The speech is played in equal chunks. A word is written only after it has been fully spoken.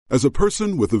As a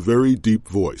person with a very deep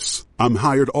voice, I'm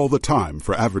hired all the time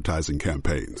for advertising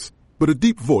campaigns. But a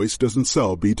deep voice doesn't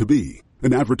sell B2B,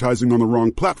 and advertising on the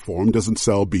wrong platform doesn't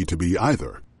sell B2B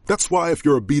either. That's why if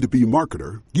you're a B2B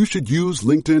marketer, you should use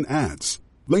LinkedIn ads.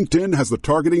 LinkedIn has the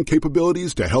targeting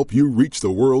capabilities to help you reach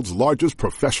the world's largest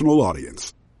professional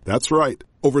audience. That's right,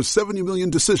 over 70 million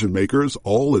decision makers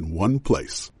all in one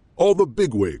place. All the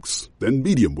big wigs, then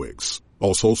medium wigs,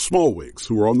 also small wigs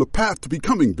who are on the path to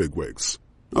becoming big wigs.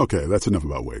 Okay, that's enough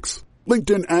about wigs.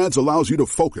 LinkedIn ads allows you to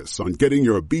focus on getting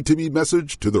your B2B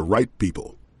message to the right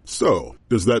people. So,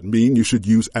 does that mean you should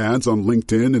use ads on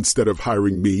LinkedIn instead of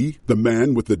hiring me, the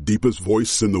man with the deepest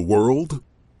voice in the world?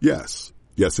 Yes.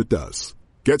 Yes, it does.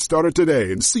 Get started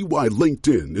today and see why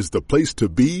LinkedIn is the place to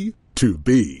be to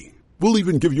be. We'll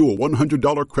even give you a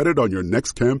 $100 credit on your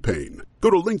next campaign. Go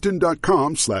to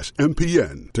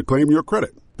linkedin.com/MPN to claim your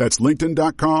credit. That's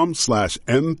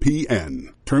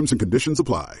linkedin.com/MPN. Terms and conditions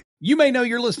apply. You may know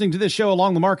you're listening to this show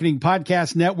along the Marketing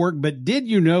Podcast Network, but did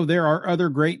you know there are other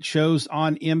great shows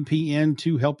on MPN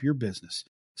to help your business?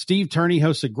 Steve Turney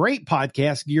hosts a great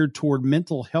podcast geared toward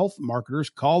mental health marketers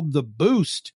called The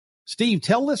Boost. Steve,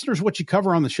 tell listeners what you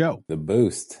cover on the show. The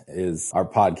Boost is our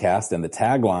podcast, and the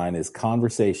tagline is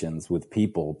conversations with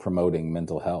people promoting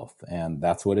mental health. And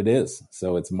that's what it is.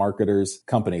 So it's marketers,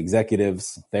 company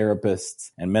executives,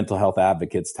 therapists, and mental health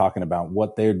advocates talking about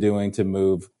what they're doing to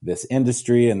move this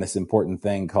industry and this important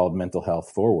thing called mental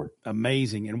health forward.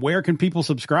 Amazing. And where can people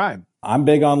subscribe? I'm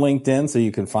big on LinkedIn, so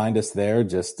you can find us there,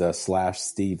 just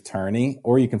 /Steve Turney,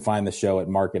 or you can find the show at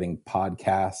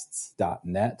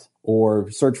marketingpodcasts.net,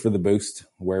 or search for The Boost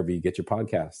wherever you get your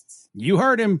podcasts. You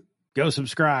heard him. Go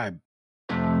subscribe.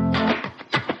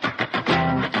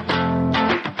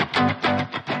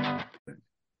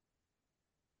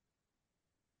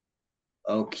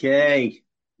 Okay.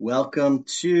 Welcome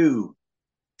to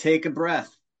Take a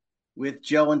Breath with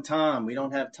Joe and Tom. We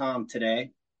don't have Tom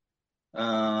today.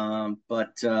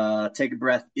 But Take a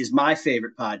Breath is my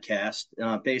favorite podcast.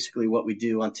 Basically what we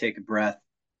do on Take a Breath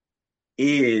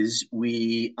is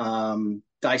we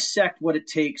dissect what it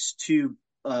takes to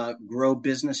grow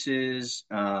businesses,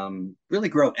 really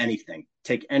grow anything,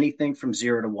 take anything from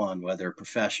 0 to 1, whether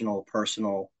professional,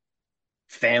 personal,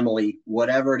 family,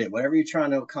 whatever it is, whatever you're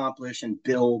trying to accomplish and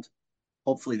build.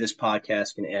 Hopefully this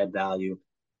podcast can add value.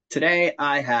 Today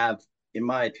I have, in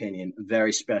my opinion, a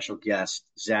very special guest,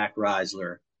 Zach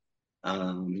Reisler.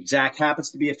 Zach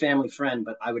happens to be a family friend,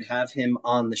 but I would have him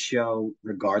on the show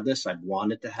regardless. I've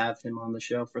wanted to have him on the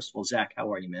show. First of all, Zach,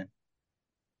 how are you, man?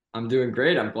 I'm doing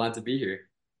great. I'm glad to be here.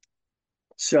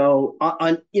 So,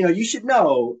 you should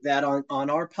know that on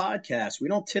our podcast, we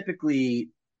don't typically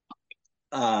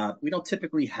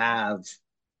have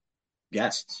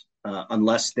guests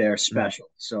unless they're special.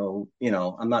 So,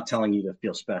 I'm not telling you to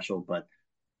feel special, but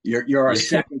you're our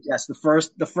second guest.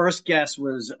 The first guest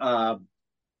was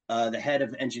the head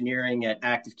of engineering at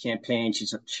Active Campaign.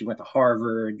 She went to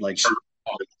Harvard.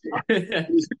 Yeah.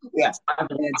 I'd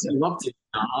love to.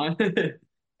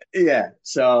 Yeah.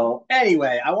 So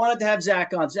anyway, I wanted to have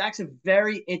Zach on. Zach's a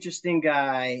very interesting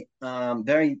guy.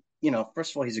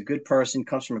 First of all, he's a good person.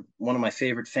 Comes from one of my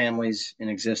favorite families in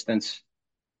existence.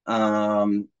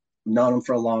 Known him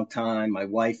for a long time. My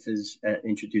wife has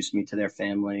introduced me to their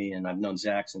family, and I've known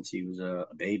Zach since he was a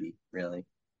baby, really.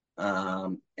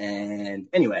 And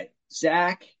anyway,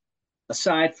 Zach,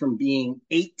 aside from being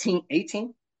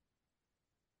 18?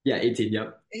 Yeah, 18,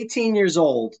 yep. 18 years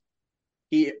old.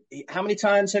 How many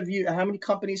companies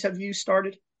have you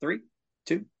started? 3?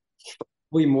 2?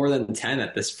 Probably more than 10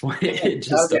 at this point.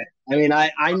 Okay. I mean,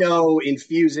 I know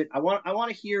Infuse It. I want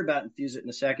to hear about Infuse It in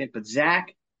a second, but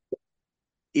Zach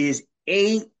is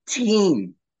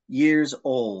 18 years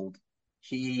old.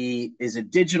 He is a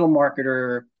digital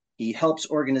marketer. He helps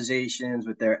organizations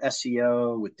with their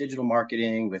SEO, with digital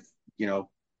marketing, with,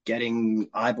 getting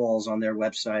eyeballs on their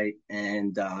website.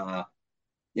 And, I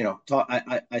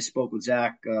spoke with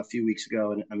Zach a few weeks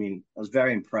ago, and I was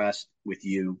very impressed with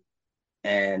you.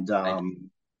 And,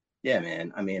 yeah,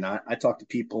 man, I talk to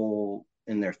people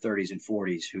in their 30s and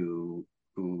 40s who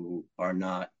are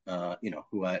not, I don't need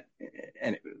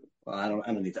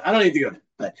to go there,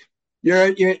 but you're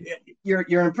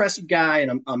an impressive guy,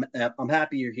 and I'm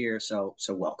happy you're here. So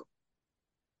welcome.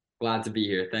 Glad to be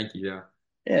here. Thank you, Joe.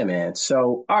 Yeah, man.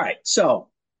 So, all right. So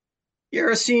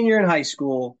you're a senior in high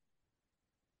school.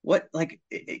 What, I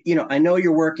know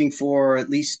you're working for at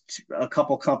least a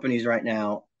couple companies right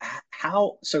now.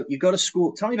 So you go to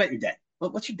school. Tell me about your day.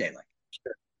 What's your day like?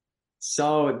 Sure.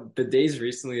 So the days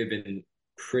recently have been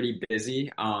pretty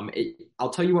busy.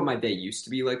 I'll tell you what my day used to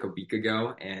be like a week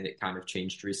ago, and it kind of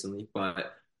changed recently.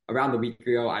 But around the week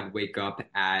ago, I'd wake up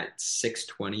at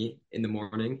 6:20 in the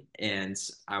morning and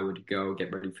I would go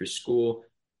get ready for school,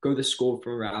 go to school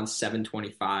from around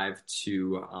 7:25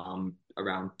 to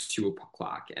around 2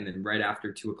 o'clock. And then right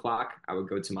after 2 o'clock, I would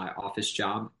go to my office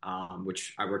job,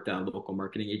 which I worked at a local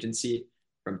marketing agency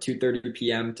from 2:30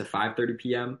 p.m. to 5:30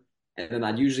 p.m. And then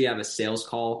I'd usually have a sales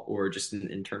call or just an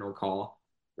internal call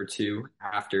or two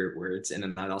afterwards. And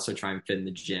then I'd also try and fit in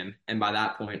the gym. And by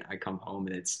that point, I come home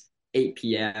and it's 8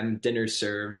 p.m., dinner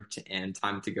served, and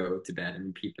time to go to bed and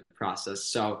repeat the process.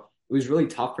 So it was really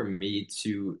tough for me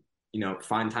to,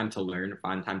 find time to learn,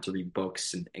 find time to read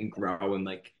books and grow and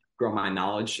like grow my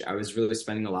knowledge. I was really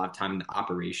spending a lot of time in the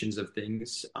operations of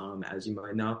things, as you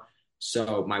might know.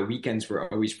 So my weekends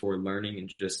were always for learning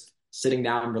and just sitting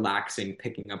down, relaxing,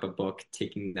 picking up a book,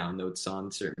 taking down notes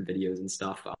on certain videos and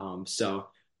stuff. So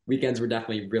weekends were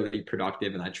definitely really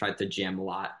productive and I tried to jam a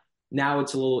lot. Now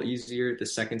it's a little easier. The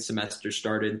second semester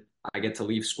started. I get to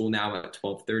leave school now at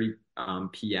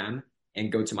 12:30 p.m.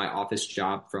 and go to my office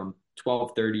job from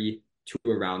 12:30 to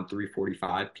around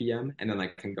 3:45 p.m. And then I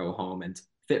can go home and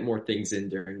fit more things in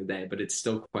during the day, but it's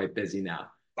still quite busy now.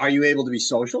 Are you able to be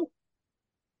social?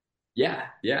 Yeah,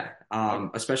 yeah.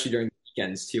 Especially during the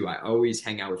weekends too. I always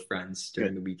hang out with friends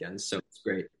during the weekends, so it's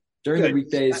great. During the Good.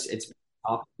 weekdays, it's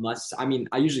tough unless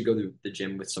I usually go to the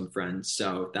gym with some friends,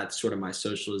 so that's sort of my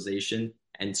socialization.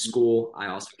 And school, I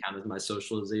also count as my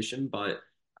socialization. But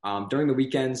during the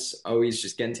weekends, always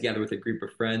just getting together with a group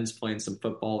of friends, playing some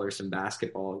football or some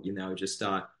basketball. Just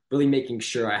really making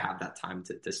sure I have that time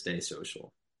to stay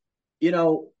social. You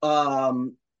know, uh,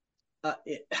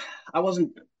 it, I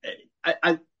wasn't.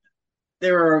 I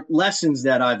there are lessons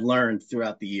that I've learned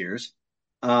throughout the years,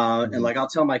 and Mhm. like I'll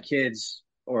tell my kids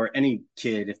or any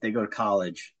kid if they go to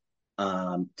college,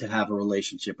 to have a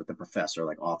relationship with the professor,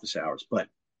 like office hours. But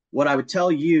what I would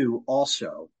tell you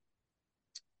also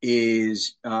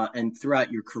is, and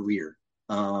throughout your career,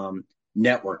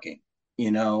 networking.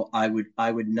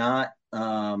 I would not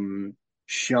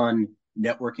shun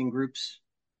networking groups.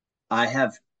 I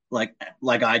have like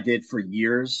I did for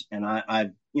years, and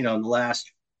I've in the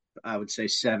last, I would say,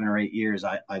 7 or 8 years,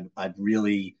 I've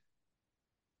really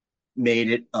made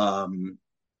it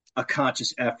a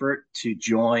conscious effort to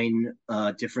join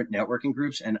different networking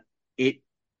groups, and it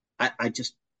I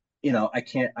just I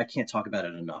can't talk about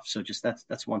it enough. So just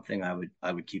that's one thing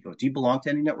I would keep up. Do you belong to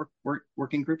any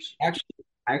working groups? Actually,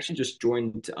 I actually just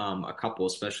joined a couple,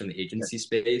 especially in the Good. agency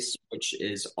space, which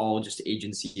is all just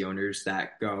agency owners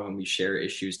that go and we share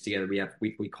issues together. We have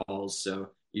weekly calls, so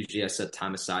usually I set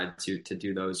time aside to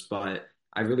do those. But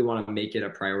I really want to make it a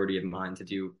priority of mine to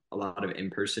do a lot of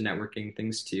in-person networking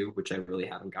things too, which I really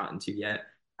haven't gotten to yet.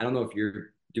 I don't know if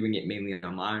you're doing it mainly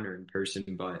online or in person,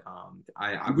 but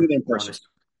I You do would it in want person. to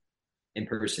in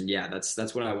person. Yeah,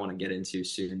 that's what I want to get into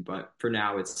soon. But for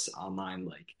now, it's online,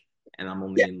 and I'm Yeah,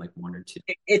 only in like one or two.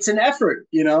 it's an effort,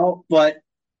 but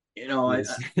you know, It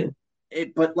I,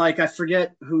 is. but like I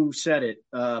forget who said it,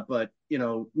 but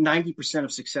 90%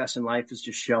 of success in life is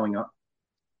just showing up.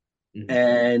 Mhm.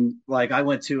 And like I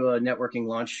went to a networking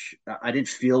lunch. I didn't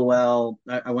feel well.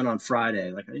 I went on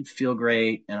Friday. Like I didn't feel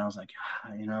great, and I was like,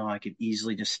 I could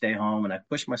easily just stay home. And I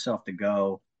pushed myself to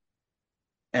go.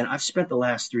 And I've spent the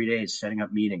last 3 days setting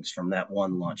up meetings from that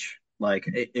one lunch. Like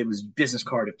it was business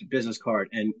card after business card,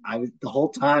 and I was the whole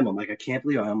time I'm like, I can't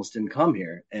believe I almost didn't come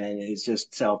here. And it's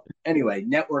just so anyway,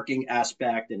 networking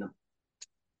aspect, and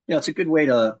it's a good way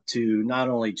to not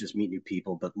only just meet new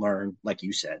people, but learn, like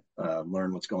you said,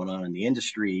 learn what's going on in the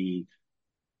industry.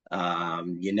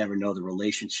 You never know the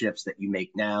relationships that you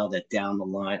make now that down the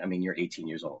line. I mean, you're 18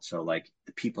 years old. So, like,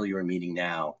 the people you are meeting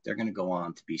now, they're going to go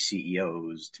on to be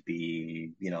CEOs, to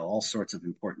be, all sorts of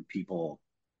important people,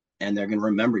 and they're going to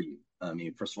remember you. I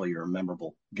mean, first of all, you're a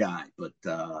memorable guy, but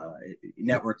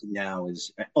networking now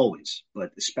is always,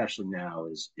 but especially now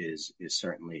is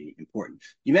certainly important.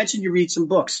 You mentioned you read some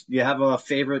books. Do you have a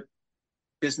favorite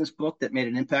business book that made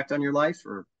an impact on your life,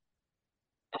 or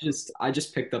I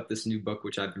just picked up this new book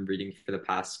which I've been reading for the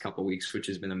past couple weeks, which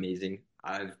has been amazing.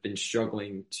 I've been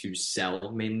struggling to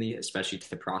sell mainly, especially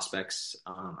to prospects.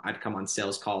 I'd come on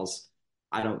sales calls.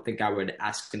 I don't think I would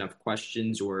ask enough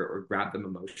questions or grab them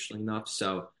emotionally enough.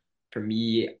 So for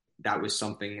me, that was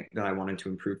something that I wanted to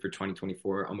improve for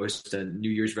 2024, almost a New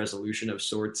Year's resolution of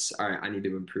sorts. All right, I need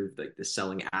to improve like the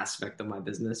selling aspect of my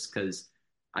business because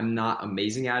I'm not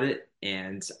amazing at it,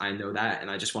 and I know that,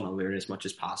 and I just want to learn as much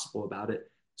as possible about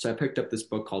it. So I picked up this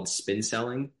book called Spin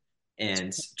Selling,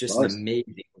 and just an well,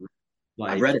 amazing,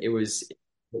 I read it, it was.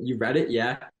 You read it,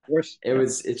 yeah. of course. It Yeah.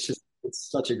 was. It's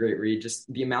such a great read.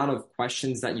 Just the amount of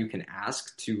questions that you can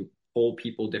ask to pull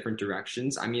people different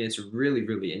directions. I mean, it's really,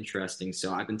 really interesting.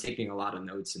 So I've been taking a lot of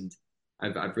notes, and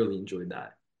I've really enjoyed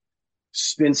that.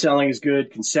 Spin selling is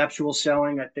good. Conceptual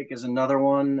selling, I think, is another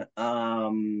one.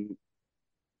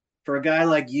 For a guy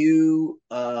like you,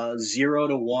 0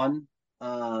 to 1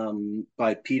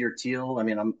 by Peter Thiel. I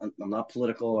mean, I'm not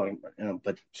political,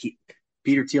 but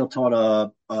Peter Thiel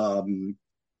taught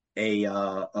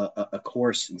a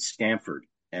course in Stanford,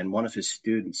 and one of his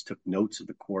students took notes of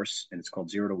the course, and it's called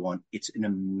 0 to 1. It's an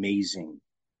amazing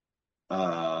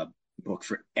uh, book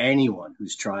for anyone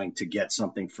who's trying to get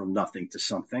something from nothing to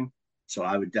something. So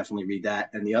I would definitely read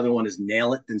that. And the other one is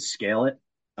Nail It, Then Scale It,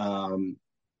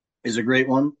 is a great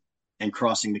one. And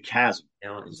Crossing the Chasm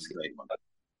is a great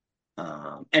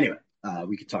one. Anyway,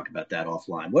 we could talk about that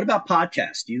offline. What about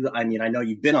podcasts? I mean, I know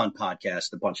you've been on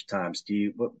podcasts a bunch of times.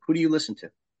 Who do you listen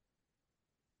to?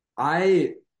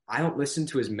 I don't listen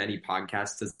to as many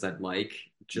podcasts as I'd like,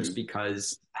 just Mhm.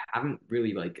 because I haven't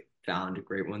really like found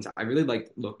great ones. I really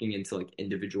like looking into like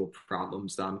individual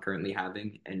problems that I'm currently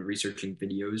having and researching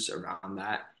videos around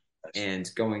that and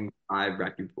going by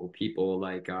reputable people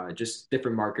like just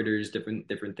different marketers, different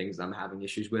things that I'm having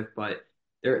issues with. But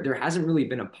there hasn't really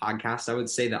been a podcast I would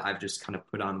say that I've just kind of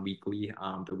put on weekly,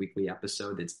 the weekly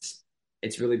episode.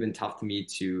 It's really been tough to me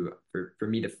for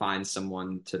me to find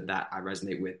someone to that I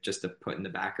resonate with just to put in the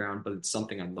background, but it's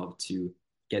something I'd love to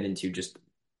get into, just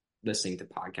listening to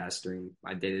podcasts during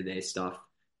my day-to-day stuff.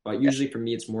 But usually for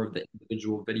me, it's more of the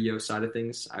individual video side of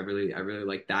things. I really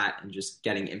like that and just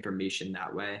getting information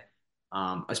that way.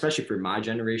 Especially for my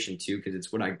generation too, because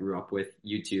it's what I grew up with,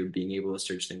 YouTube, being able to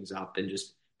search things up and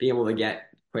just being able to get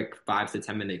quick 5 to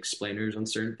 10 minute explainers on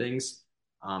certain things.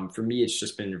 For me, it's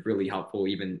just been really helpful,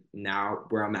 even now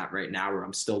where I'm at right now, where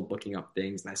I'm still looking up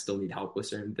things and I still need help with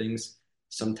certain things.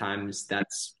 Sometimes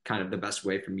that's kind of the best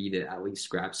way for me to at least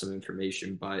grab some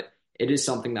information, but it is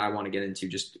something that I want to get into,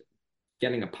 just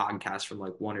getting a podcast from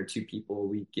like 1 or 2 people a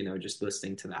week, just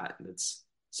listening to that. That's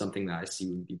something that I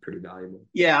see would be pretty valuable.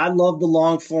 Yeah, I love the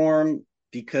long form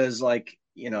because, like,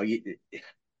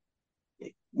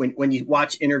 when you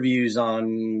watch interviews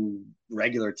on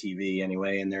regular TV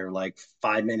anyway, and they're like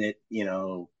 5 minute,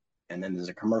 and then there's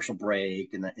a commercial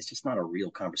break, and it's just not a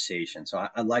real conversation. So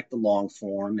I like the long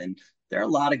form, and there are a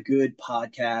lot of good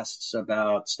podcasts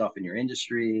about stuff in your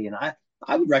industry, and I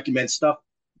would recommend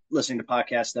listening to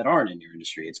podcasts that aren't in your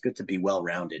industry. It's good to be well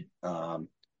rounded.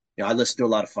 I listen to a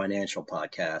lot of financial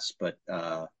podcasts, but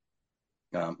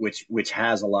which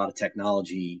has a lot of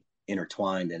technology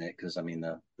intertwined in it, because I mean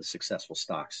the successful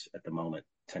stocks at the moment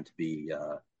tend to be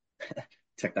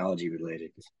technology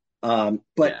related. But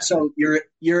Yeah, so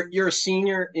you're a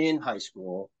senior in high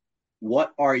school.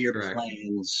 What are your correct.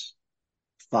 plans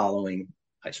following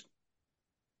high school?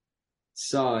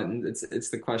 So it's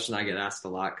the question I get asked a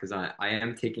lot because I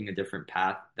am taking a different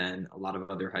path than a lot of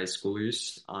other high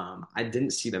schoolers. I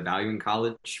didn't see the value in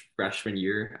college freshman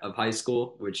year of high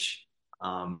school, which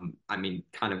I mean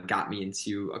kind of got me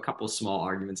into a couple small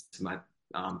arguments with my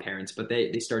parents, but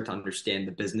they started to understand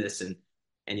the business and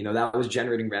that was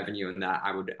generating revenue and that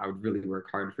I would really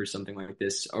work hard for something like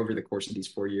this over the course of these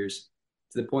 4 years.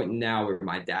 To the point now where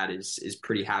my dad is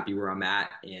pretty happy where I'm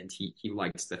at and he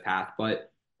likes the path,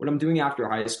 but what I'm doing after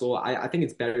high school, I think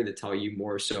it's better to tell you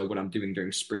more so what I'm doing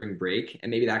during spring break.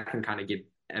 And maybe that can kind of give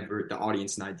the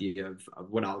audience an idea of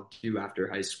what I'll do after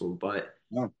high school. But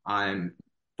Yeah. I'm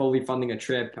fully funding a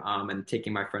trip and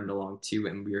taking my friend along too.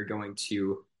 And we are going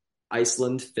to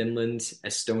Iceland, Finland,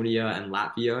 Estonia, and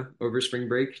Latvia over spring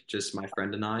break, just my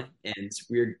friend and I. And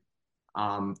we're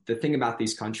the thing about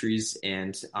these countries,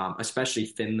 and especially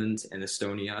Finland and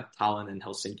Estonia, Tallinn and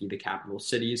Helsinki, the capital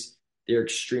cities, they're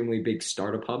extremely big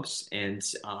startup hubs. And,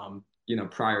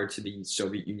 prior to the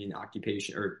Soviet Union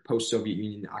occupation or post-Soviet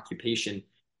Union occupation,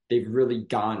 they've really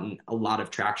gotten a lot of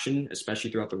traction,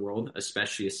 especially throughout the world,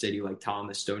 especially a city like Tallinn,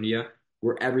 Estonia,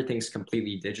 where everything's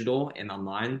completely digital and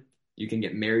online. You can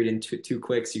get married in two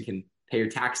clicks. You can pay your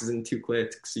taxes in 2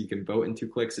 clicks. You can vote in 2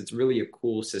 clicks. It's really a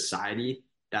cool society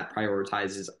that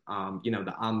prioritizes,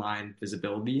 the online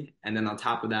visibility. And then on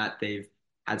top of that, they've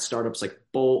had startups like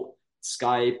Bolt,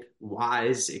 Skype,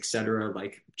 Wise, etc.,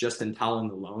 like just in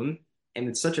Tallinn alone. And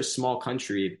it's such a small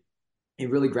country. It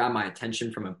really grabbed my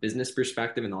attention from a business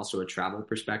perspective and also a travel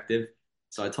perspective.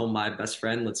 So I told my best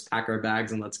friend, let's pack our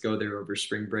bags and let's go there over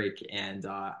spring break. And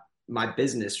my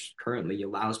business currently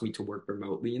allows me to work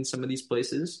remotely in some of these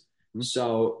places. Mhm.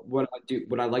 So what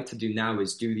I like to do now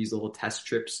is do these little test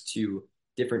trips to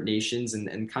different nations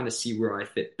and kind of see where I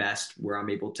fit best, where I'm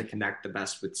able to connect the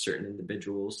best with certain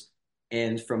individuals.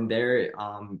 And from there,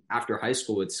 after high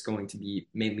school, it's going to be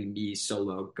mainly me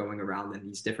solo going around in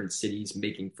these different cities,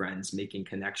 making friends, making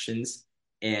connections,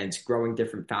 and growing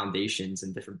different foundations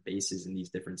and different bases in these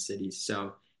different cities.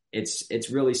 So it's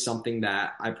really something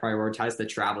that I prioritize the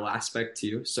travel aspect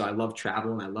too. So I love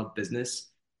travel and I love business,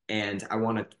 and I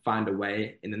want to find a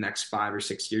way in the next 5 or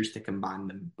 6 years to combine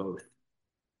them both.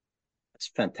 That's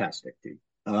fantastic, dude.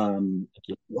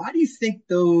 Why do you think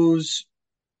those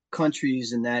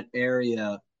countries in that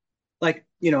area, like,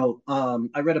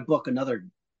 I read a book, another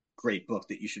great book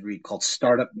that you should read called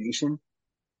Startup Nation.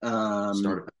 Um,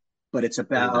 Start but it's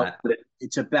heard of about that.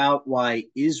 it's about why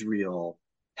Israel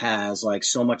has like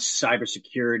so much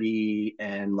cybersecurity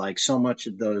and like so much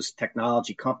of those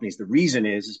technology companies. The reason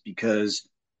is because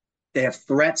they have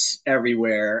threats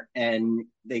everywhere and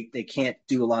they can't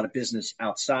do a lot of business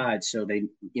outside. So they're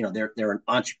an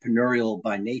entrepreneurial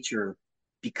by nature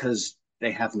because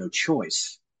they have no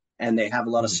choice. And they have a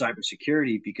lot of Mhm.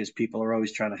 cybersecurity because people are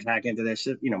always trying to hack into their,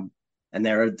 and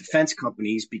there are defense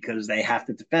companies because they have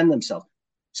to defend themselves.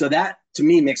 So that to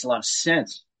me makes a lot of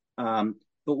sense. But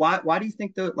why do you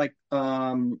think that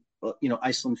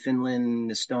Iceland,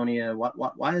 Finland, Estonia,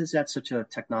 why is that such a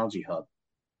technology hub?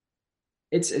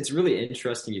 It's really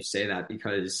interesting you say that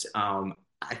because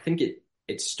I think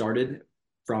it started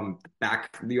from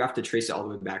back. You have to trace it all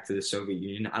the way back to the Soviet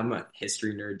Union. I'm a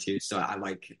history nerd too, so I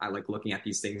like looking at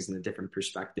these things in a different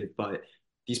perspective. But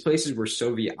these places were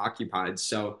Soviet occupied,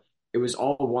 so it was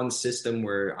all one system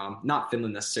where not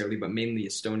Finland necessarily, but mainly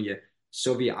Estonia,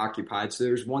 Soviet occupied. So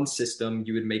there was one system.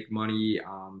 You would make money.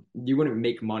 You wouldn't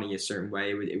make money a certain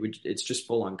way. It's just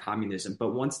full on communism.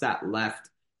 But once that left,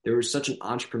 there was such an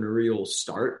entrepreneurial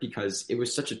start because it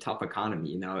was such a tough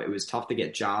economy. It was tough to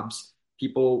get jobs.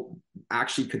 People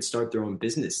actually could start their own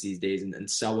business these days and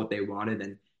sell what they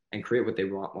wanted and create what they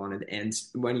wanted. And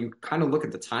when you kind of look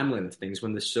at the timeline of things,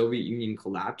 when the Soviet Union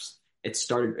collapsed, it's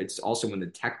also when the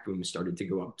tech boom started to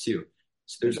go up too.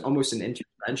 So there's almost an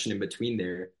intervention in between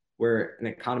there where an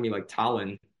economy like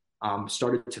Tallinn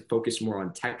started to focus more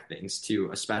on tech things too,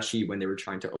 especially when they were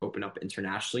trying to open up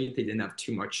internationally. They didn't have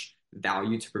too much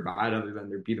value to provide other than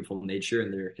their beautiful nature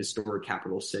and their historic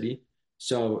capital city.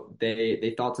 So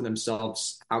they thought to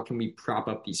themselves, how can we prop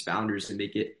up these founders and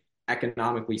make it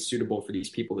economically suitable for these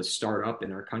people to start up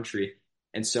in our country?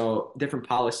 And so different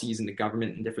policies in the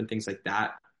government and different things like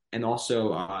that, and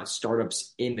also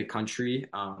startups in the country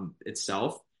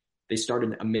itself. They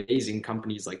started amazing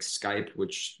companies like Skype,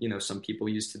 which some people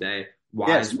use today.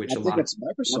 Yes, Wise, which I a think lot of it's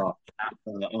Microsoft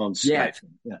owns yeah, Skype.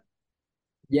 Yeah.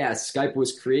 yeah, Skype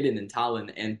was created in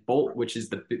Tallinn, and Bolt, which is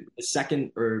the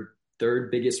second or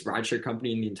third biggest rideshare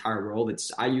company in the entire world.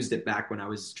 I used it back when I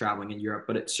was traveling in Europe,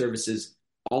 but it services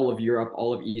all of Europe,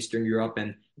 all of Eastern Europe,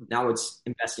 and now it's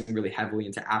investing really heavily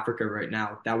into Africa right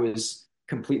now. That was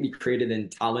completely created in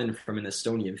Tallinn from an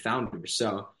Estonian founder.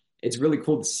 So it's really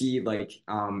cool to see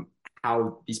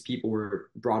how these people were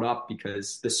brought up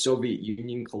because the Soviet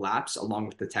Union collapsed along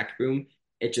with the tech boom.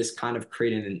 It just kind of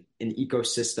created an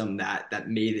ecosystem that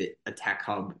made it a tech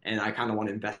hub, and I kind of want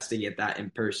to investigate that in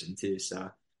person too.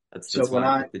 So So that's why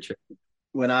I booked the trip.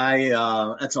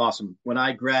 that's awesome. When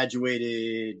I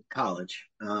graduated college,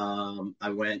 I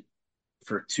went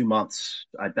for 2 months.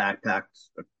 I backpacked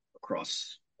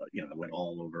across, I went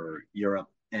all over Europe.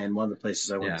 And one of the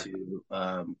places I went Yeah.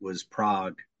 to was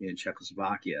Prague in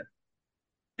Czechoslovakia.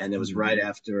 And it was Mhm. right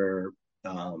after,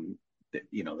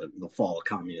 the fall of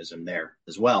communism there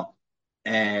as well.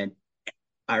 And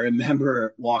I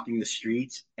remember walking the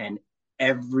streets, and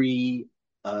every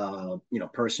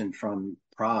person from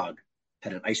Prague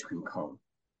had an ice cream cone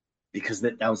because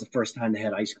that was the first time they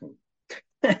had ice cream.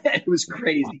 It was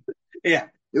crazy. Yeah,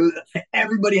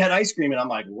 everybody had ice cream, and I'm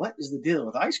like, what is the deal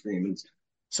with ice cream? And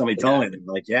somebody told Yeah. me,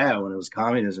 they're like, yeah, when it was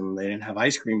communism, they didn't have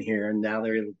ice cream here, and now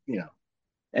they're.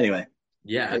 Anyway,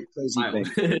 Yeah. crazy Wild.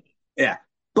 thing. Yeah,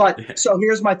 but Yeah. so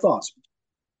here's my thoughts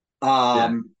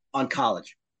Yeah. on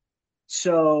college.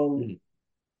 So Mhm.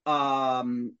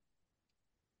 um,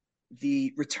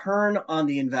 the return on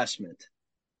the investment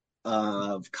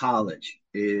of college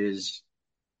is,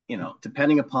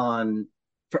 depending upon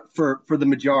for the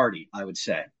majority, I would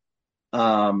say,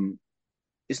 um,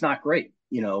 it's not great.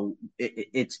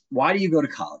 It's why do you go to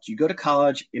college? You go to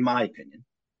college, in my opinion,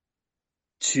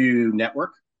 to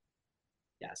network,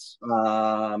 Yes.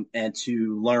 and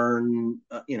to learn,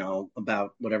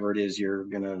 about whatever it is you're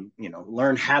gonna,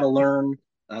 learn how to learn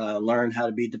how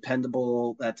to be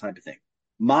dependable, that type of thing.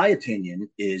 My opinion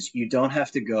is you don't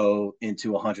have to go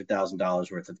into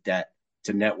 $100,000 worth of debt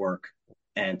to network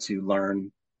and to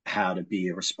learn how to be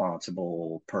a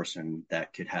responsible person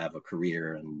that could have a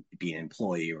career and be an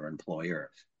employee or employer.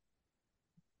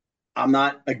 I'm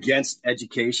not against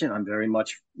education. I'm very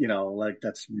much, like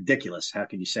that's ridiculous. How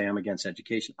can you say I'm against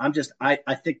education? I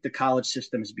think the college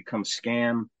system has become a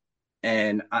scam.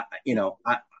 And I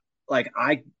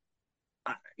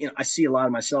see a lot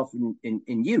of myself in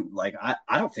you. Like,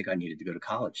 I don't think I needed to go to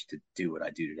college to do what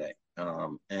I do today.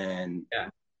 And,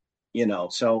 Yeah.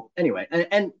 so anyway,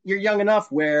 and you're young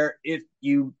enough where if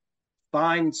you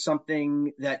find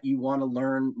something that you want to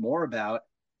learn more about,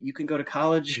 you can go to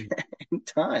college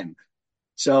anytime.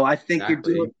 So I think you're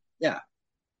doing, Exactly. yeah,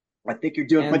 I think you're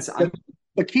doing, And I'm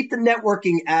but keep the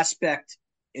networking aspect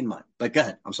in mind. But go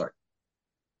ahead. I'm sorry.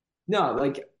 No,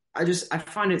 like I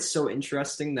find it so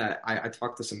interesting that I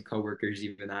talk to some coworkers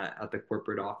even at the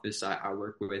corporate office I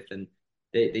work with, and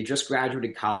they just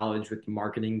graduated college with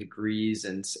marketing degrees,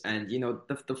 and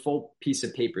the full piece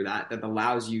of paper that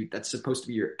allows you, that's supposed to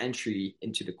be your entry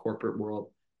into the corporate world.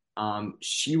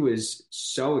 She was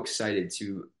so excited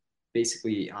to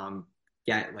basically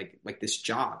get like this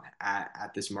job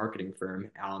at this marketing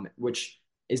firm, which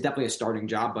is definitely a starting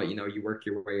job, but you work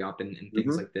your way up and things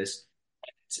Mm-hmm. like this.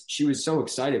 She was so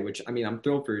excited, which I mean, I'm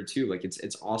thrilled for her too. Like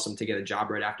it's awesome to get a job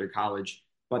right after college.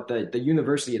 But the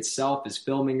university itself is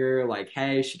filming her like,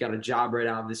 hey, she got a job right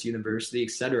out of this university,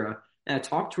 etc. And I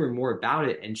talked to her more about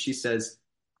it, and she says,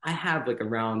 I have like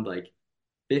around like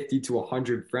 50 to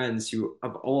 100 friends who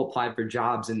have all applied for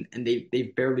jobs, and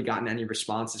they've barely gotten any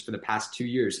responses for the past 2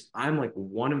 years. I'm like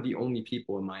one of the only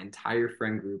people in my entire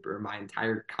friend group or my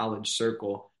entire college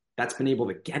circle that's been able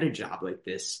to get a job like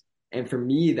this. And for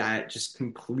me, that just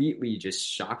completely just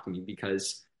shocked me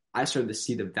because I started to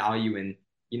see the value in,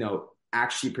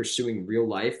 actually pursuing real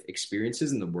life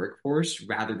experiences in the workforce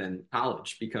rather than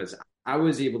college, because I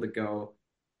was able to go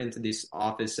into this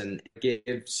office and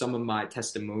give some of my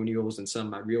testimonials and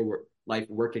some of my life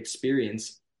work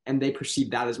experience, and they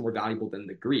perceive that as more valuable than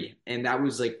the degree. And that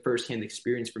was like firsthand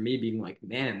experience for me, being like,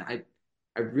 man,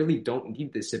 I really don't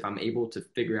need this if I'm able to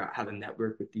figure out how to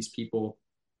network with these people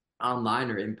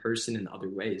online or in person in other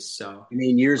ways. So I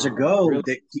mean, years ago, really,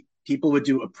 that people would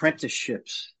do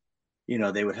apprenticeships.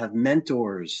 They would have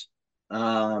mentors.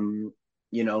 Um,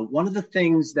 one of the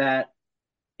things that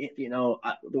the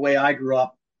way I grew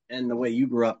up and the way you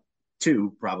grew up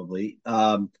too, probably.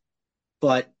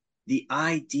 But the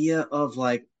idea of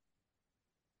like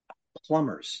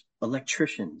plumbers,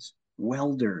 electricians,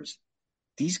 welders,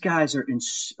 these guys are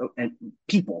and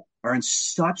people are in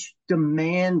such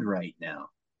demand right now.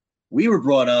 We were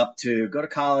brought up to go to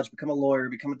college, become a lawyer,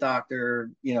 become a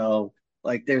doctor.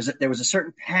 Like there was a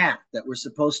certain path that we're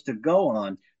supposed to go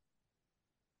on,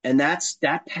 and that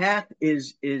path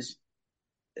is it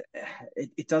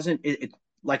doesn't it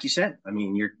like you said. I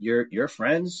mean, your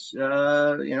friends,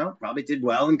 probably did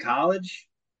well in college.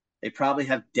 They probably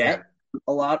have yeah.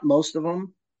 debt, most of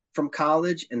them from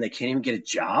college, and they can't even get a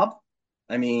job.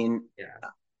 I mean, Yeah.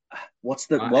 what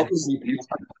And was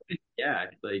yeah,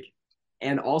 like,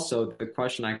 and also the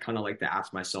question I kind of like to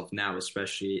ask myself now,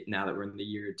 especially now that we're in the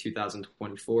year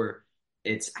 2024,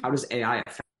 it's how does AI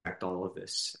affect all of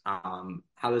this?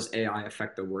 How does AI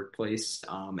affect the workplace?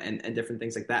 And different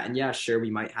things like that. And yeah, sure,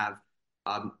 we might have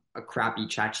a crappy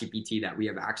chat GPT that we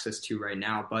have access to right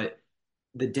now, but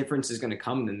the difference is going to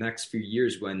come in the next few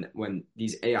years when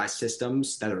these AI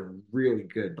systems that are really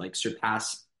good, like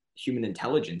surpass human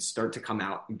intelligence, start to come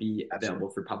out and be absolutely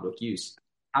available for public use.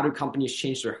 How do companies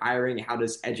change their hiring? How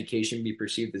does education be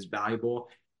perceived as valuable?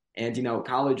 And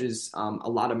college is a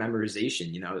lot of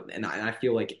memorization. And I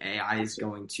feel like AI is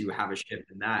absolutely going to have a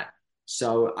shift in that.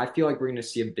 So I feel like we're going to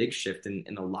see a big shift in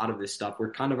a lot of this stuff.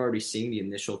 We're kind of already seeing the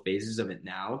initial phases of it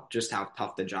now, just how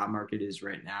tough the job market is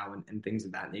right now and things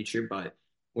of that nature. But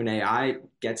when AI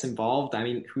gets involved, I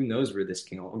mean, who knows where this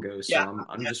can all go? So yeah.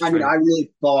 I'm just I mean, trying to, I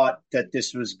really thought that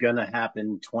this was going to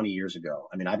happen 20 years ago.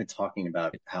 I mean, I've been talking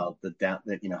about how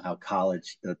how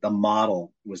college, the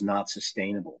model was not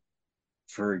sustainable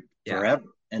for yeah, forever.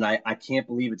 And I can't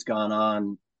believe it's gone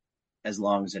on as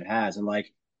long as it has. And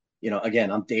like,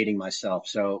 again, I'm dating myself.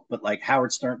 So, but like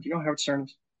Howard Stern, do you know who Howard Stern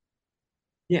is?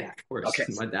 yeah, of course.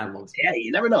 Okay. My dad loves Yeah,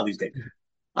 you never know these days.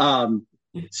 Um,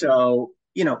 it. so,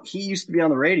 he used to be on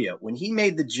the radio. When he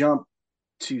made the jump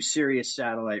to Sirius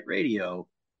satellite radio,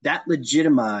 that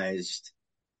legitimized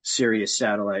Sirius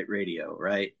satellite radio,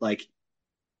 right? Like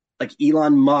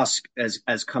Elon Musk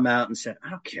has come out and said, I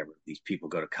don't care what these people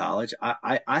go to college.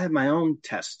 I have my own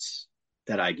tests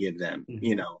that I give them.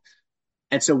 Mhm.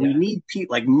 And so we Yeah. need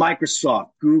people like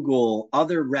Microsoft, Google,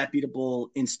 other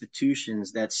reputable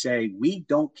institutions that say, we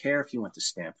don't care if you went to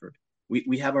Stanford.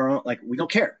 We have our own, like, we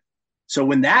don't care. So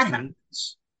when that Mhm.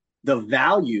 happens, the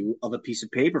value of a piece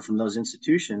of paper from those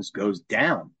institutions goes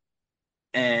down.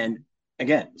 And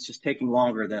again, it's just taking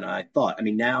longer than I thought. I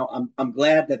mean, now I'm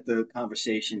glad that the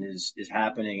conversation is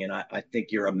happening, and I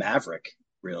think you're a maverick,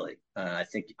 really. I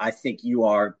think you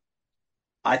are.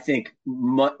 I think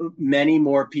many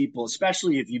more people,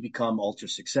 especially if you become ultra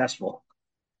successful,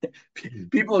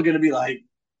 people are going to be like,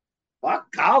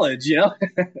 "Fuck college,"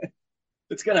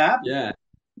 it's going to happen. Yeah.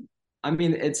 I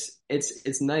mean, it's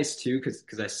nice too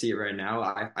because I see it right now.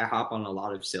 I hop on a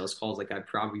lot of sales calls. Like I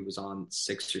probably was on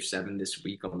 6 or 7 this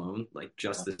week alone, like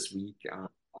just this week,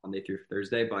 Monday through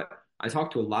Thursday. But I talk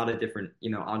to a lot of different,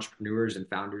 entrepreneurs and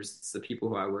founders. It's the people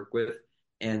who I work with,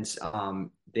 and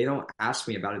they don't ask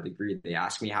me about a degree. They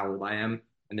ask me how old I am,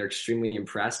 and they're extremely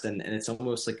impressed. And it's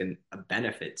almost like a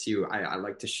benefit too. I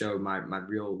like to show my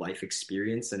real life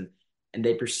experience and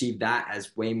they perceive that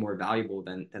as way more valuable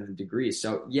than the degree.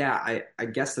 So yeah, I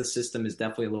guess the system is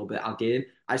definitely a little bit outdated.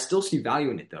 I still see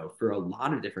value in it though for a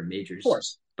lot of different Of majors.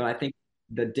 course. But I think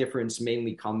the difference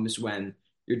mainly comes when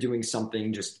you're doing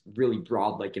something just really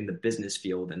broad, like in the business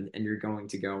field, and you're going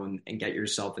to go and get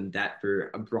yourself in debt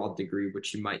for a broad degree,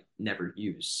 which you might never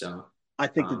use. So I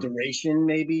think the um, duration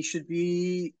maybe should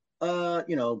be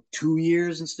 2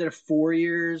 years instead of 4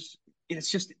 years. It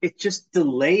just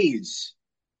delays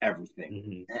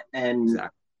everything. mhm, And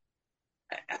exactly.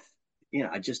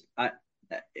 I just I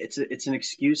it's an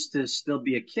excuse to still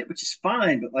be a kid, which is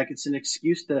fine, but like it's an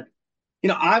excuse to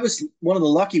I was one of the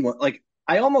lucky ones. Like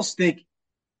I almost think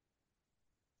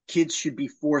kids should be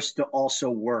forced to also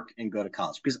work and go to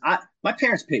college because my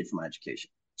parents paid for my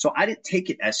education. So I didn't take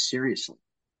it as seriously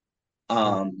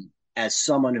Mhm. as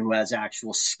someone who has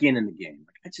actual skin in the game.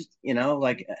 Like I just,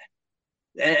 like,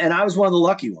 and I was one of the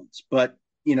lucky ones. But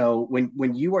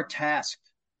when you are tasked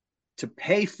to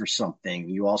pay for something,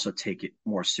 you also take it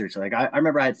more seriously. Like I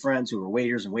remember I had friends who were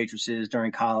waiters and waitresses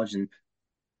during college, and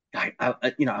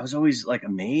I was always like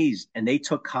amazed, and they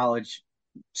took college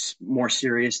more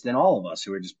serious than all of us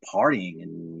who were just partying.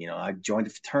 And I joined a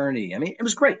fraternity. I mean, it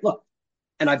was great. Look,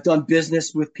 and I've done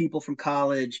business with people from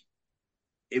college.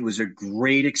 It was a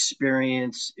great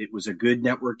experience. It was a good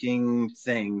networking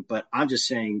thing, but I'm just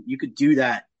saying you could do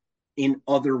that in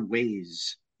other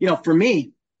ways. For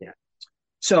me, Yeah,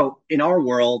 so in our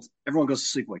world, everyone goes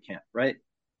to sleepaway camp, right?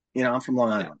 I'm from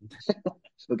Long yeah, Island.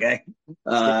 Okay.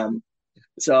 yeah. Um,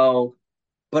 so,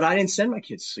 but I didn't send my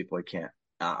kids to sleepaway camp.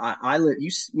 I live,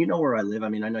 you know where I live. I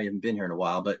mean, I know you haven't been here in a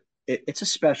while, but it's a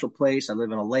special place. I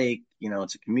live in a lake,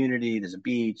 it's a community. There's a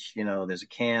beach, there's a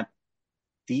camp.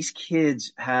 These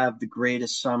kids have the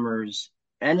greatest summers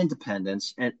and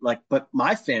independence. And like, but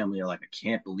my family are like, I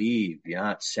can't believe you're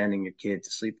not sending your kid to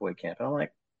sleepaway camp. And I'm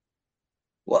like,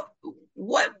 what,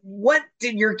 what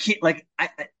did your kid like?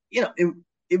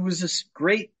 It was just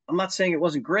great. I'm not saying it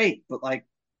wasn't great, but like,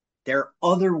 there are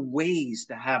other ways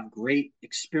to have great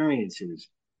experiences,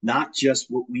 not just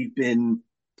what we've been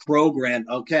programmed.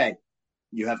 Okay,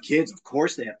 you have kids, of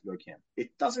course they have to go to camp.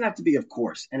 It doesn't have to be, of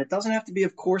course, and it doesn't have to be,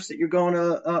 of course, that you're going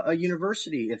to a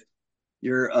university if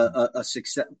you're a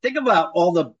success. Think about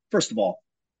all the first of all,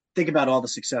 think about all the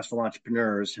successful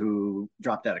entrepreneurs who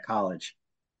dropped out of college.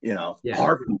 Yeah.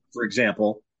 Harvard, for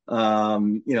example.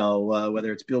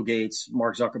 Whether it's Bill Gates,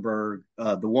 Mark Zuckerberg,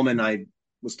 the woman I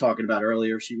was talking about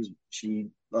earlier, she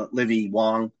Livy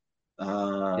Wong.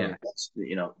 Yeah.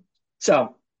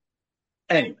 So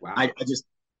anyway, Wow.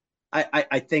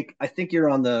 I think you're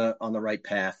on the right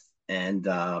path, and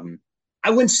I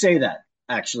wouldn't say that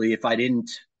actually if I didn't.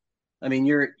 I mean,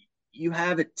 you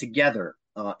have it together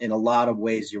in a lot of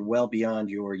ways. You're well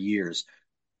beyond your years.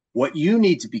 What you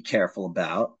need to be careful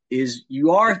about is you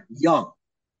Yeah. are young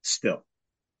still,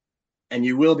 and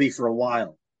you will be for a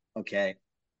while. Okay,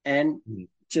 and Mhm.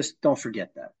 just don't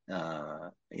forget that.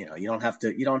 You don't have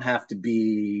to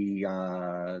be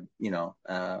a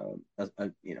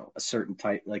certain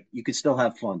type. Like you could still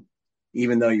have fun,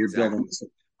 even though you're building.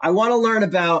 Exactly. I want to learn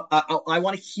about. I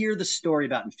want to hear the story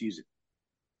about infusing.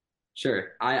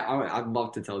 Sure. I'd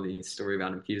love to tell the story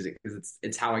about Infusing because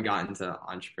it's how I got into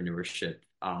entrepreneurship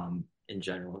in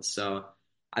general. So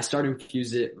I started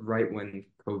Infuse It right when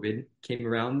COVID came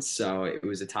around. So it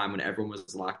was a time when everyone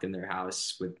was locked in their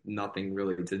house with nothing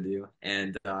really to do.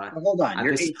 And Well, hold on, at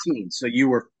you're this 18, so you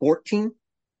were 14.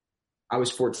 I was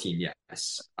 14,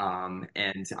 yes.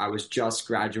 And I was just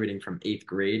graduating from eighth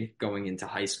grade going into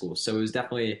high school. So it was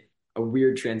definitely a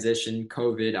weird transition.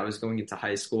 COVID, I was going into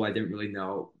high school. I didn't really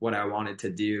know what I wanted to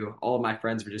do. All of my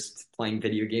friends were just playing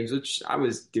video games, which I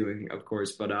was doing, of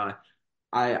course, but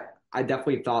I I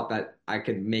definitely thought that I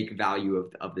could make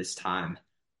value of this time.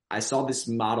 I saw this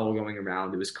model going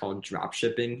around. It was called drop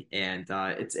shipping, and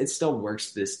it still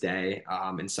works to this day.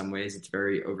 In some ways, it's a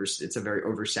very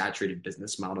oversaturated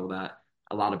business model that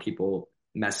a lot of people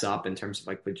mess up in terms of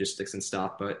like logistics and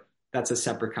stuff, but that's a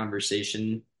separate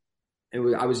conversation.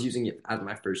 I was using it as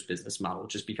my first business model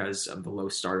just because of the low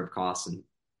startup costs and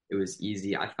it was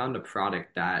easy. I found a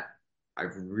product that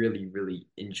I've really, really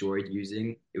enjoyed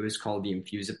using. It was called the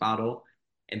Infuse It bottle.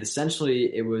 And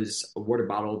essentially, it was a water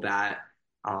bottle that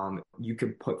you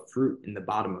could put fruit in the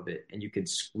bottom of it and you could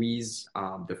squeeze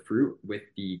the fruit with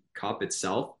the cup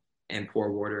itself and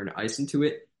pour water and ice into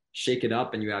it, shake it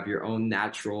up, and you have your own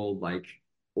natural, like,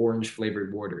 orange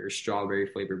flavored water or strawberry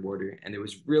flavored water. And it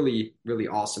was really, really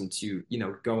awesome to,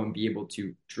 go and be able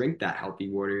to drink that healthy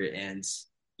water and,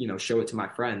 show it to my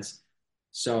friends.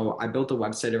 So I built a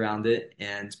website around it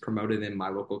and promoted it in my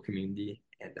local community.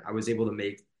 And I was able to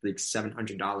make like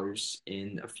 $700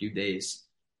 in a few days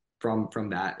from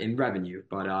that in revenue.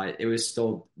 But it was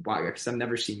still wow, because I've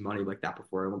never seen money like that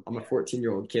before. I'm a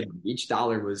 14-year-old kid. Each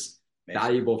dollar was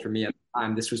valuable for me at the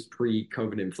time. This was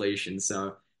pre-COVID inflation.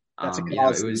 So that's a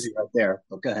college it was right there.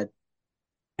 Oh, go ahead.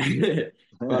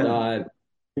 but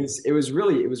it was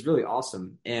really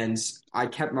awesome. And I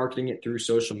kept marketing it through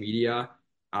social media,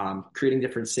 creating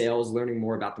different sales, learning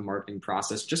more about the marketing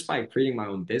process. Just by creating my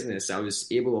own business, I was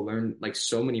able to learn like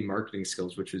so many marketing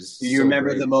skills, which was Do you so remember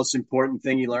great. the most important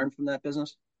thing you learned from that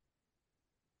business?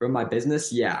 From my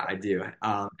business, yeah, I do.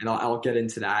 And I'll get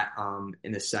into that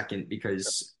in a second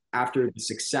because after the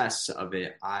success of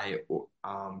it, I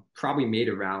probably made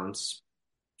around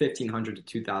 $1,500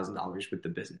 to $2,000 with the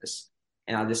business.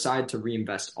 And I decided to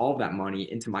reinvest all of that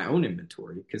money into my own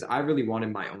inventory because I really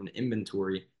wanted my own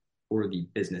inventory for the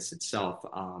business itself.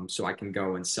 So I can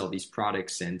go and sell these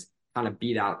products and kind of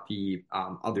beat out the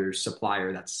other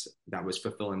supplier that was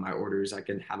fulfilling my orders. I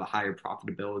can have a higher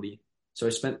profitability. So I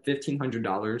spent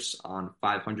 $1,500 on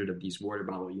 500 of these water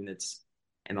bottle units.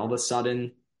 And all of a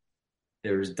sudden,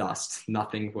 there was dust.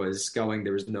 Nothing was going.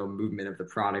 There was no movement of the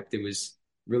product. It was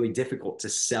really difficult to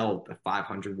sell the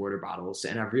 500 water bottles.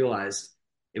 And I realized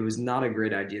it was not a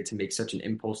great idea to make such an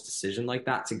impulse decision like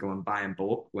that to go and buy in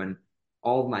bulk when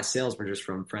all of my sales were just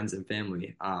from friends and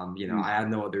family. I had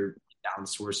no other down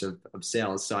source of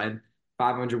sales. So I had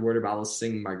 500 water bottles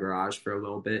sitting in my garage for a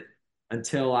little bit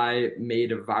until I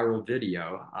made a viral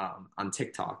video on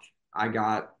TikTok.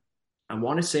 I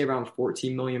want to say around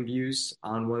 14 million views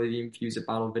on one of the Infuse It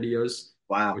bottle videos,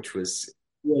 Wow. which was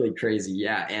really crazy.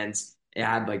 Yeah. And it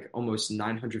had like almost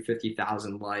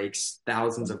 950,000 likes,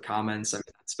 thousands of comments. I mean,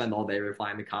 I'd spend all day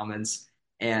replying to comments.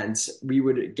 And we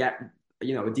would get,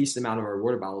 a decent amount of our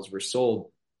water bottles were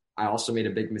sold. I also made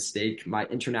a big mistake. My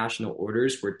international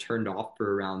orders were turned off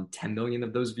for around 10 million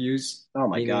of those views, Oh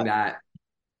my meaning God. that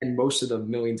and most of the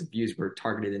millions of views were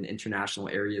targeted in international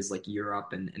areas like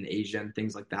Europe and Asia and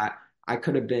things like that. I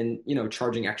could have been,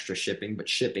 charging extra shipping, but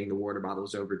shipping the water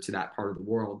bottles over to that part of the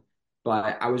world.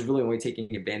 But I was really only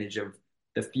taking advantage of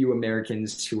the few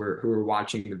Americans who were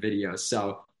watching the video.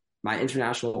 So my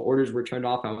international orders were turned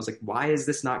off. I was like, why is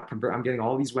this not convert? I'm getting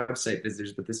all these website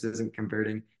visitors, but this isn't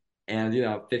converting. And,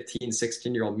 15,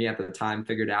 16-year-old me at the time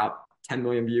figured out 10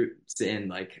 million views in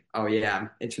like, oh yeah,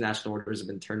 international orders have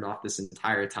been turned off this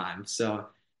entire time. So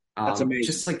That's amazing.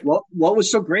 just like What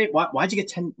was so great? Why'd you get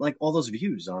 10 like all those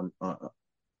views on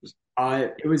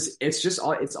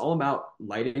it's all about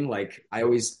lighting. Like I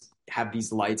always have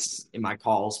these lights in my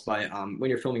calls, but when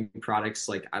you're filming products,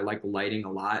 like I like lighting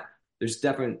a lot. There's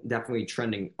definitely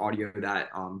trending audio that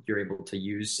you're able to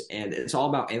use, and it's all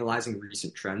about analyzing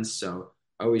recent trends. So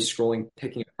always scrolling,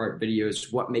 picking apart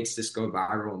videos. What makes this go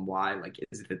viral and why? Like,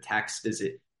 is it the text? Is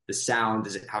it the sound?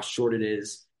 Is it how short it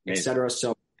is, etc.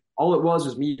 So all it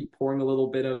was me pouring a little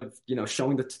bit of,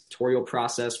 showing the tutorial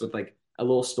process with like a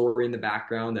little story in the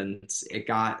background, and it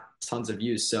got tons of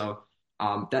views. So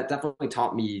that definitely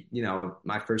taught me,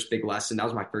 my first big lesson. That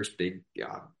was my first big,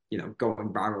 going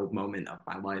viral moment of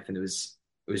my life, and it was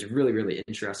really, really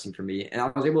interesting for me. And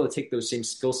I was able to take those same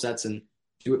skill sets and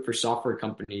do it for software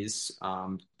companies,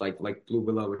 like Blue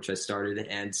Willow, which I started,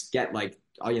 and get like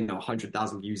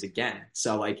 100,000 views again.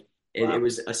 So like it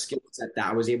was a skill set that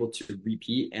I was able to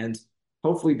repeat and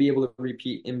hopefully be able to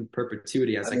repeat in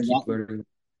perpetuity as I keep learning.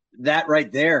 That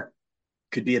right there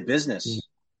could be a business.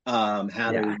 How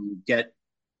to get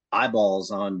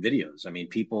eyeballs on videos. I mean,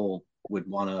 people would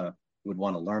want to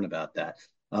learn about that.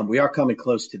 We are coming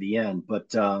close to the end,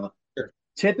 but Sure.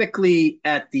 typically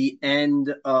at the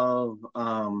end of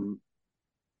our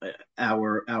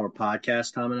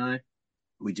podcast, Tom and I,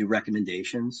 we do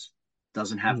recommendations.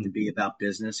 Doesn't have to be about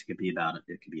business. It could be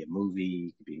a movie,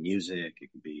 it could be music, it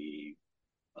could be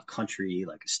a country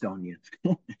like Estonia.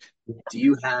 Do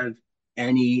you have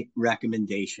any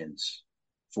recommendations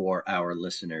for our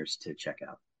listeners to check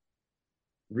out?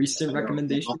 Recent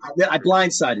recommendations? I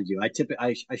blindsided you. I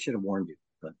should have warned you.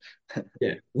 but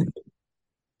Yeah.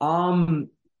 I'm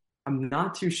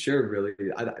not too sure really.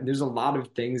 There's a lot of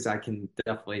things I can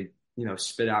definitely,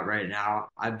 spit out right now.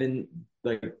 I've been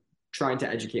like trying to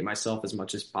educate myself as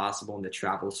much as possible in the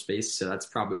travel space, so that's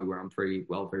probably where I'm pretty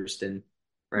well versed in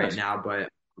right nice. now. But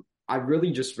I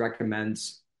really just recommend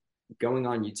going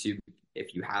on YouTube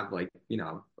if you have like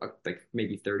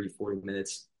maybe 30, 40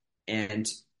 minutes and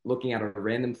looking at a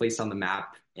random place on the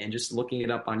map and just looking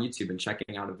it up on YouTube and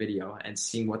checking out a video and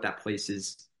seeing what that place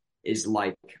is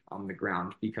like on the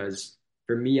ground. Because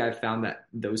for me, I found that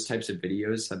those types of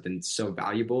videos have been so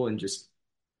valuable and just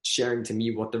sharing to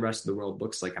me what the rest of the world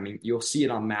looks like. I mean, you'll see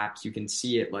it on maps. You can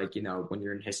see it like, when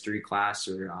you're in history class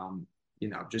or,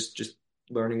 just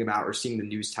learning about or seeing the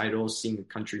news titles, seeing the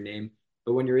country name.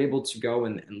 But when you're able to go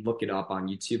and look it up on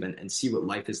YouTube and see what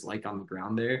life is like on the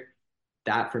ground there,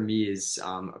 that for me is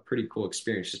a pretty cool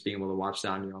experience, just being able to watch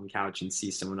that on your own couch and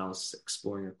see someone else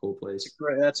exploring a cool place.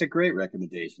 That's a great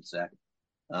recommendation, Zach.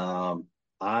 I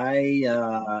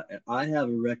have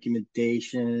a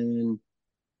recommendation.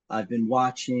 I've been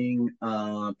watching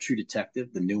True Detective,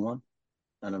 the new one.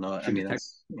 I don't know. I mean,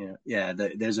 that's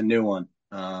there's a new one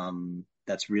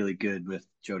that's really good with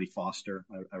Jodie Foster.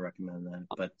 I recommend that.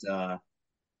 But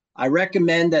I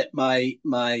recommend that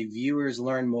my viewers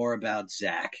learn more about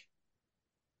Zach.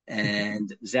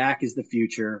 And Zach is the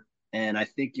future, and I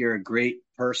think you're a great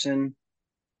person.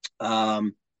 I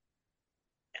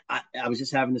was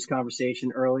just having this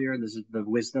conversation earlier. This is the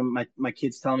wisdom. My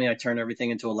kids tell me I turn everything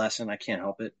into a lesson. I can't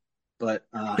help it. But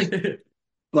I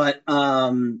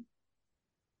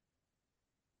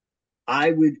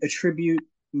would attribute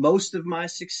most of my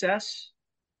success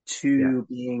to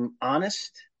being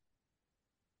honest,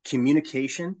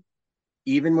 communication,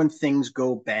 even when things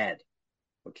go bad.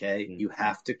 Okay, you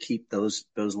have to keep those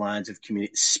lines of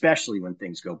communication, especially when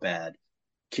things go bad.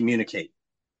 Communicate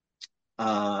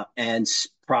and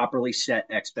properly set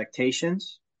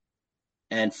expectations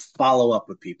and follow up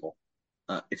with people.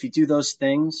 If you do those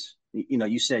things,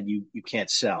 you said you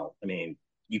can't sell. I mean,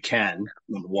 you can.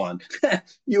 Number one,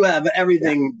 you have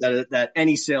everything that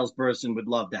any salesperson would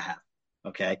love to have.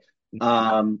 Okay,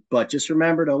 but just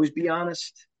remember to always be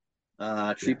honest.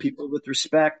 Treat people with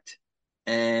respect.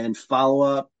 And follow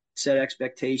up, set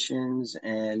expectations,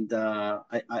 and I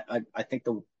think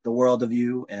the world of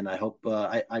you. And I hope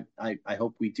I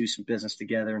hope we do some business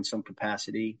together in some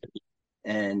capacity.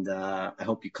 And I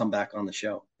hope you come back on the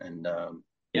show. And I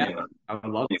would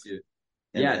love to.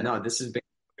 This has been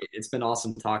it's been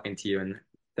awesome talking to you, and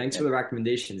thanks for the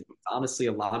recommendations. Honestly,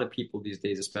 a lot of people these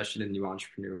days, especially the new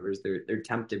entrepreneurs, they're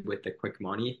tempted with the quick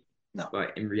money. No.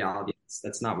 But in reality,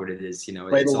 that's not what it is.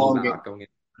 Play it's all about game. going in.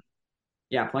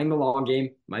 Yeah, playing the long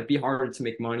game might be harder to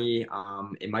make money.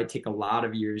 It might take a lot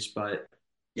of years, but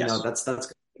that's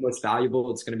what's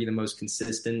valuable. It's going to be the most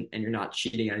consistent, and you're not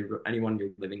cheating anyone. You're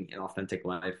living an authentic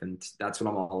life, and that's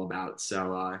what I'm all about.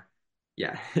 So,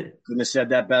 couldn't have said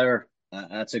that better.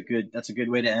 That's a good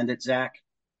way to end it, Zach.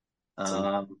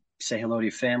 Say hello to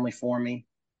your family for me,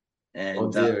 and will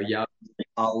do.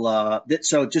 I'll.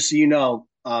 So just so you know,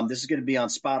 this is going to be on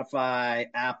Spotify,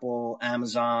 Apple,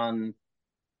 Amazon,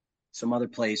 some other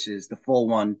places, the full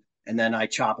one, and then I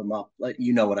chop them up. Like,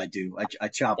 you know what I do? I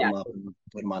chop them up and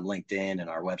put them on LinkedIn and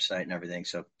our website and everything.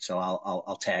 So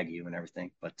I'll tag you and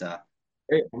everything. But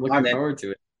great. I'm looking forward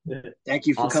to it. Thank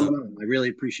you for coming on. I really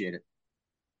appreciate it.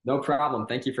 No problem.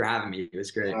 Thank you for having me. It was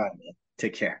great. All right, man.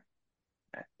 Take care.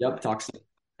 Right. Yep. Talk soon.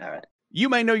 All right. You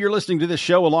may know you're listening to this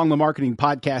show along the Marketing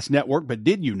Podcast Network, but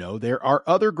did you know there are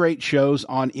other great shows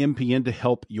on MPN to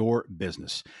help your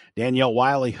business? Danielle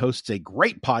Wiley hosts a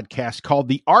great podcast called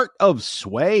The Art of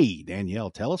Sway. Danielle,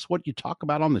 tell us what you talk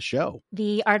about on the show.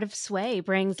 The Art of Sway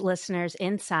brings listeners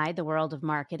inside the world of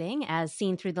marketing as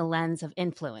seen through the lens of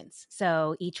influence.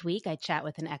 So each week I chat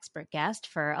with an expert guest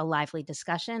for a lively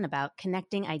discussion about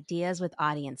connecting ideas with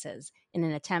audiences in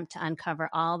an attempt to uncover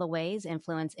all the ways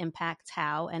influence impacts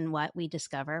how and what we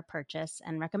discover, purchase,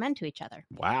 and recommend to each other.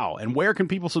 Wow. And where can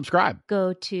people subscribe?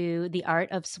 Go to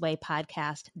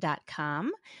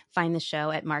theartofswaypodcast.com, find the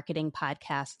show at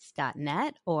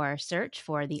marketingpodcasts.net, or search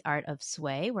for The Art of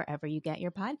Sway wherever you get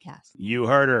your podcasts. You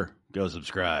heard her. Go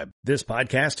subscribe. This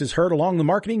podcast is heard along the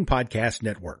Marketing Podcast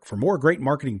Network. For more great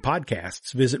marketing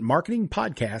podcasts, visit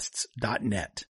marketingpodcasts.net.